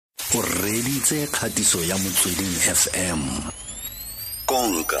o reditse kgatiso ya Motsweding FM.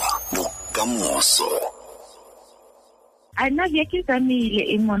 Konka bokamoso. Ana ya ke tsamile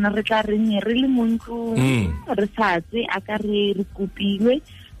e mona re tla re le montlo re satse a ka re kopilwe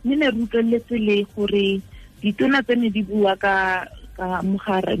mme ne re utlweletse le gore ditona tsene di bua ka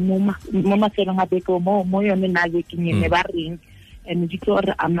mogare mo mafelong a beko mo yone na ke nyene ba reng ene di tlo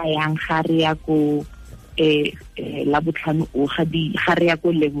re amayang gare ya go la botlhano o ga re ya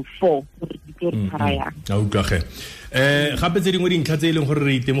go level 4 gore di tlo re tshwarayang a utlwage gape tse dingwe dintlha tse e leng gore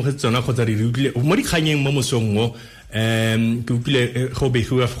re itemogetse tsona kgotsa re utlwile mo dikganyeng mo mosong mo ke utlwile go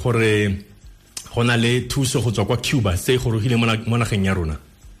begiwa gore go na le thuso go tswa kwa Cuba se gorogile mo nageng ya rona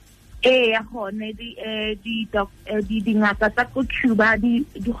ya gone di dingaka tsa ko Cuba di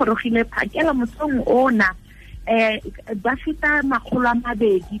gorogile phakela mosong ona ba feta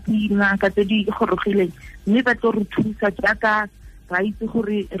 200 dingaka tse di gorogileng mme ba tlo re thusa jaaka ba itse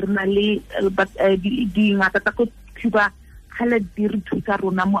gore re na le dingaka tsa ko Cuba kgale di re thusa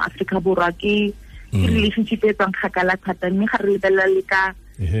rona mo Africa borwa ke relationship e tsang kgakala thata mme ga re lebella le ka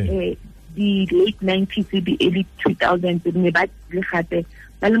di late 90s di early 2000s mme ba le gape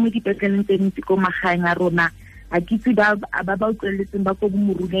ba le mo dipetleleng tse ntse ko magaeng a rona a kitse ba utlweletseng ba go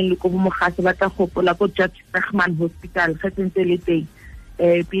bomoruleng le go bomogase ba tla gopola ko George Bergman Hospital ga tsentse le teng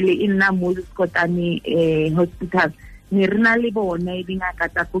pele e nna mo Skotane Hospital ne re na le bona dingaka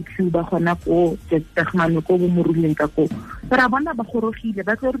tsa go Cuba gona ko George Bergman ko bomoruleng ka ko ra bona ba gorogile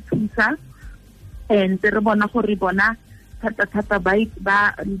ba tlo re thusa re bona gore bona thata ba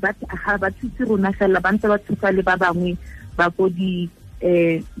thutse rona fela ba ntse ba thusa le ba bangwe ba go di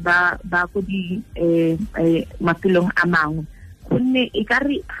mafelong a mangwe gonne e ka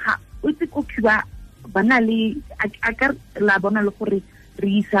re o tse ko Cuba ba na le a ka la bona le gore re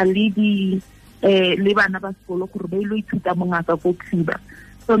isa le bana ba sekolo gore ba ile ithuta mo ngaka ko Cuba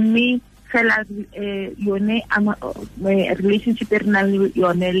so mme fela yone relationship re na le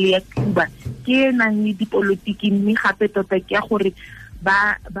yone le ya Cuba ke nang le dipolitiki mme gape tota ke ya gore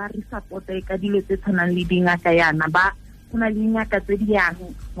ba re support ka dilo tse tshwanang le dingaka yana ba kuna dingaka tse di yang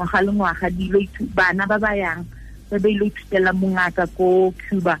ngwaga le ngwaga di lo bana ba ba yang ba ile ithutela mongaka ko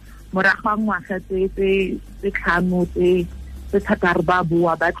Cuba morago wa ngwaga tse tlhano tse thataro ba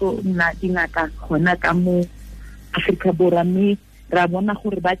bua ba tlo nna dingaka gona ka mo Africa borwa mme ra bona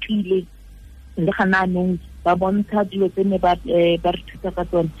gore ba tlile le gananong ba bontsha dilo tse ne ba re thusa ka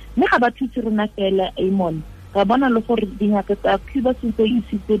tsone mme ga ba thutse rona fela Amon ra bona le gore dingaka tsa Cuba se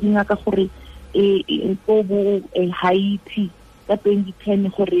isitse dingaka gore ko bo Haiti ka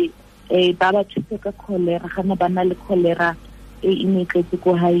 2010 gore ba ba thuse ka cholera gana ba na le cholera e inetletse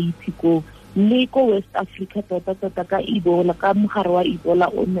ko Haiti ko le ko West Africa tota ka Ebola ka mogare wa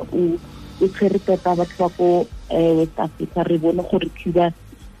Ebola o ne o tshwere tota batho ba ko West Africa re bone gore Cuba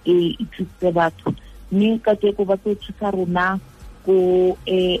e thuse batho mme ka ke go ba tlo thusa rona ko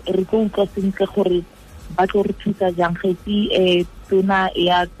re go utlwa sentle gore ba tlo re thusa jang gaiti tona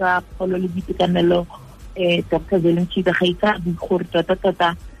ya tsa pholo le boitekanelo Dr. Zelenski ga itsa gore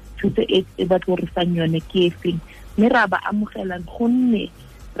tota thuso e ba tlo re fang yone ke efeng mme ra ba amogela gonne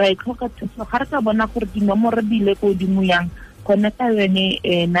ra itlhoka thuso ga re ka bona gore dinomoro di le ko di moyang gone ka yone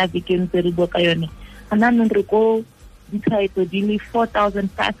na dikeng tse re bua ka yone ananong re ko ditshwaetso di le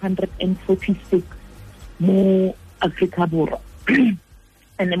 4,546 mo Africa borwa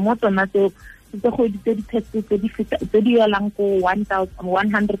ene mo tsona tse go di-test tse di yalang ko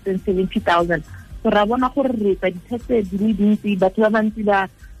 170,000 so ra bona gore re tsa di-test di le dintsi batho ba bantsi ba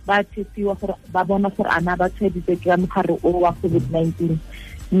testiwa gore ba bona gore ana ba tsheditse ke mogare o wa COVID-19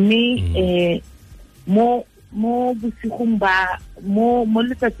 mme mo bosigong ba mo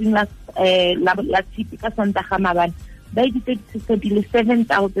letsatsing la tshipi ka Sontaga maabane ba ditse di le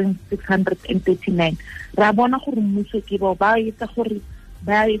 7,639 ra bona gore mmuso ke ba etsa gore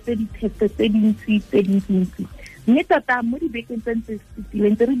ba etse di-test tse dintsi mme tata mo dibekeng tse ntse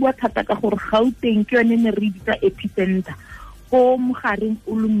setileng re bua thata ka gore Gauteng ke yone ne re bitsa epicenter ko mogareng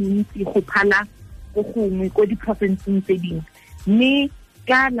o le montsi go phala go gongwe ko di-provinceng tse dingwe mme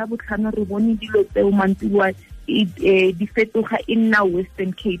ka la botlhano re bone dilo tseo mantsiwa di fetoga e nna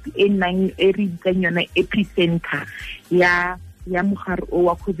Western Cape e re bitsang yona epicenter ya mogare o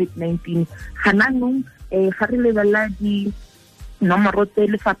wa COVID-19 gananong ga re lebella di nomoro tse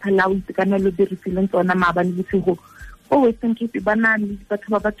lefapha la boitekanelo di refileng tsona maabane bosigo ko Western Cape ba na le batho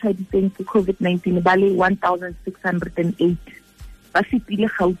ba ba tshwaeditseng ke COVID-19 ba le 1,608 ba fetile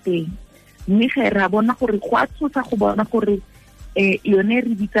Gauteng mme ge ra bona gore go a tshosa go bona gore yone re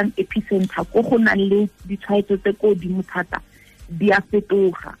bitsang epicenter ko go na le ditshwaetso tse ko di thata di a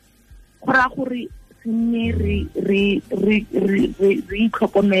fetoga go ra gore mme re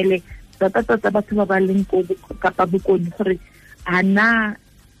itlhokomele tota batho ba ba leng ko kapa bokone gore ana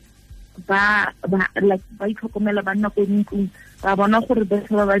ba itlhokomela ba nna ko ntlong ba bona gore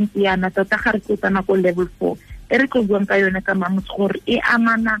batho ba bantsi yana tota ga re tsena ko level 4 re tlo buang ka yone ka mamotse gore e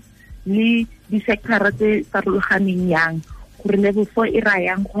amana le di-sector tse farologaneng yang gore level 4 e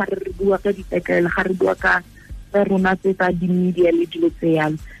rayang gore re bua ka dipetlele ga re bua ka rona tse tsa di-media le dilo tse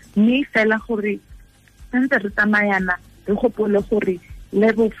yalo mme fela gore ntse re tsamayana re gopole gore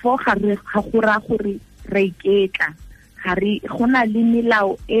level 4 ga go ra gore re iketla go na le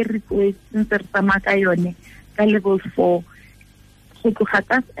melao e re ntse re tsamaya ka yone ka level 4 go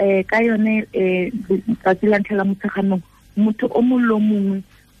tloga ka yone ka tsilantlela motseganong motho o molo mongwe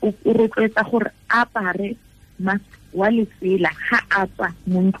o rotloetsa gore a apare mask wa letsela ga a tswa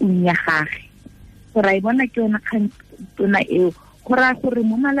mo ntlong ya gage gore a bona ke yona kgantona eo go raya gore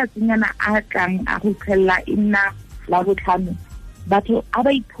mo malatsinyana a tlang a go tlhella e nna la botlhano batho a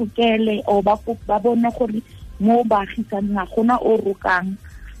ba iphokele o ba bona gore mo baagisane ga gona o rokang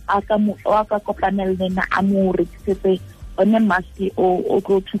a ka kopanela lena a mo rekisetse one mask o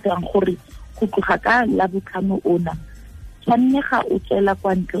tlo thusang gore go tloga ka la botlhano ona tshwanne ga o tsela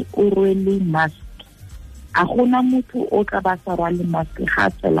kwa ntle o rwele mask a gona motho o tla ba sa rwale mask ga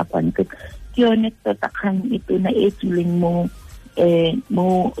tsela kwa ntle ke yone tota kgang e tona e tswileng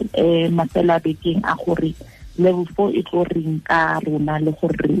mo masela bekeng a gore level 4 e tlo reng ka rona le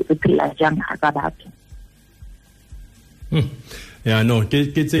gore re phela jang a ka batho ya no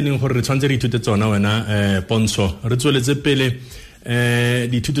ke tseleng gore re tshwantse re ithute tsona wena Pontsho re tsweletse pele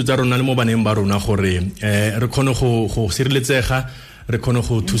dithuto tsa rona le mo baneng ba rona gore re khone go sireletsega re khone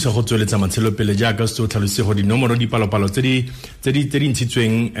go thusa go tsweletsa matshelo pele jaaka se tlhalose go dinomoro dipalopalo tse di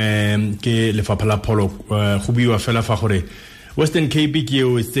ntshitsweng ke lefapha la pholo go buiwa fela fa gore Western Cape ke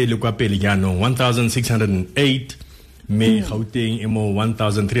eo tse le kwa pele jaanong 1608 me Gauteng e mo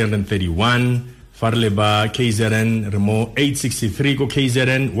 1331 farle ba KZN re mo 863 ko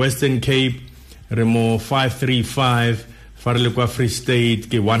KZN Western Cape re mo 535 farle kwa Free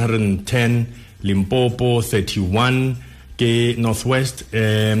State ke 110 Limpopo 31 ke Northwest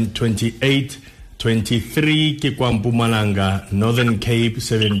 28 23 ke kwa Mpumalanga Northern Cape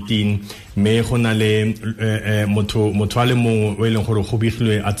 17 me go na le motho a le mongwe o leng gore go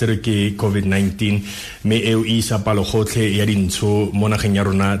bigilwe a tsere ke COVID-19 me eo isa palo gotlhe ya dintsho mo nageng ya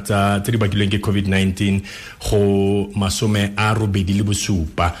rona tse di bakilweng ke COVID-19 go masome a robedi le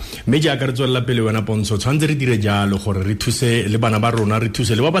bosupa me jaaka re tswela pele wena Pontsho tshwantse re dire jalo gore re thuse le bana ba rona re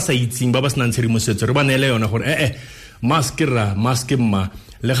thuse le ba ba sa itsing ba ba senang tshedimosetso re ba neele yona gore mask mma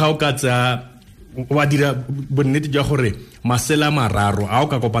le ga o ka tsa wa dira bonnete jwa gore masela mararo a o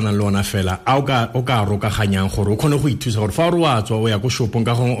ka kopana le ona fela a o ka rokaganyang gore o khone go ithusa gore fa o re wa tswa o ya go shopong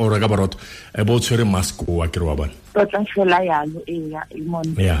ka gong o reka borotho bo tshwere mask o a kere wa bona tota fela yalo ya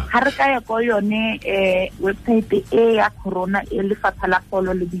imon ha re ka ya go yone website ya corona e le fatha la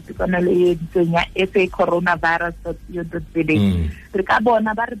pholo le ditekanelo e ditsenya coronavirus.co.za re ka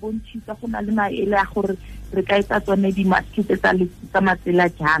bona ba re bontshitsa go na le maele a gore re ka etsa tsone di mask tsa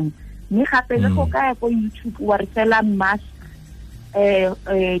matsela jang mme gape le go ka ya go YouTube wa re fela mask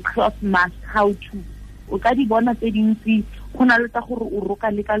cloth mask how to o ka di bona tse dintsi go na le tsa gore o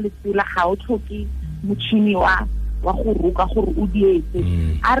roka le ka letsela ga o tlhoke motšhini wa go roka gore o dietse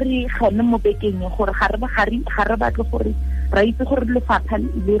a re gone mo bekeng gore ga re batle gore ra itse gore lefapha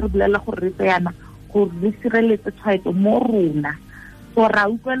le re bolela gore re tsayana gore re sireletse tshwaetso mo rona so ra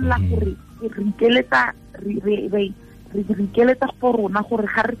utlwela gore re ikeletsa re ikeletsa go rona gore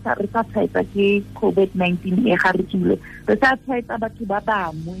ga re sa tshwaetsa ke COVID-19 e ga re tsile re sa tshwaetsa batho ba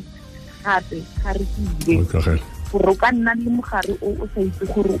bangwe gape ga re tsile gore o ka nna le mogare o sa itse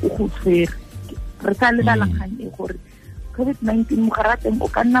gore o go tshwere re sa le balakgang e gore COVID-19 mogare teng o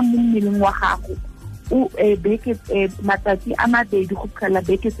ka nna mo mmeleng wa gago o beke matsatsi a mabedi go tlhola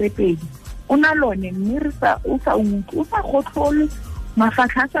beke tse pedi o na lone mme o sa gotlhole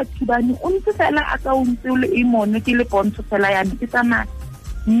mafatlha sa thibane o ntse fela a ka o ntse o le imone ke le Pontsho fela yana ke tsamaya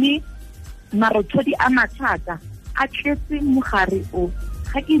mme marothodi a mathata a tletse mogare o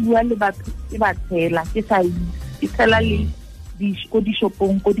ga ke bua le batho ke ba tshela ke sa ke tshela le ko di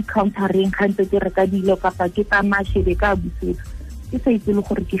shopong ko di countereng ga ntse ke reka dilo kapa ke tsamaya shebe ka busetsa ke sa itse le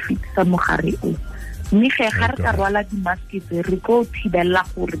gore ke fitisa mogare o mme ga re ka rwala di mask tse re go thibela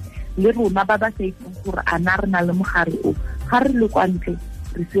gore le rona ba ba sa itseng gore a na re na le mogare o ga re le kwa ntle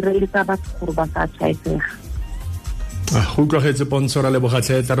re sireletsa batho gore ba sa tshwaetsega go tlogetse Pontsho ra le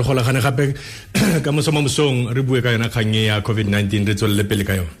bogatlhe tla re golegane gape ka mosong re bue ka yona kgang ya COVID-19 re tswelele pele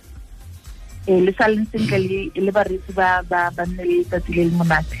ka yona le sa lentseng le ba re ba nne le tsatsi le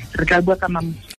monate re tla bua ka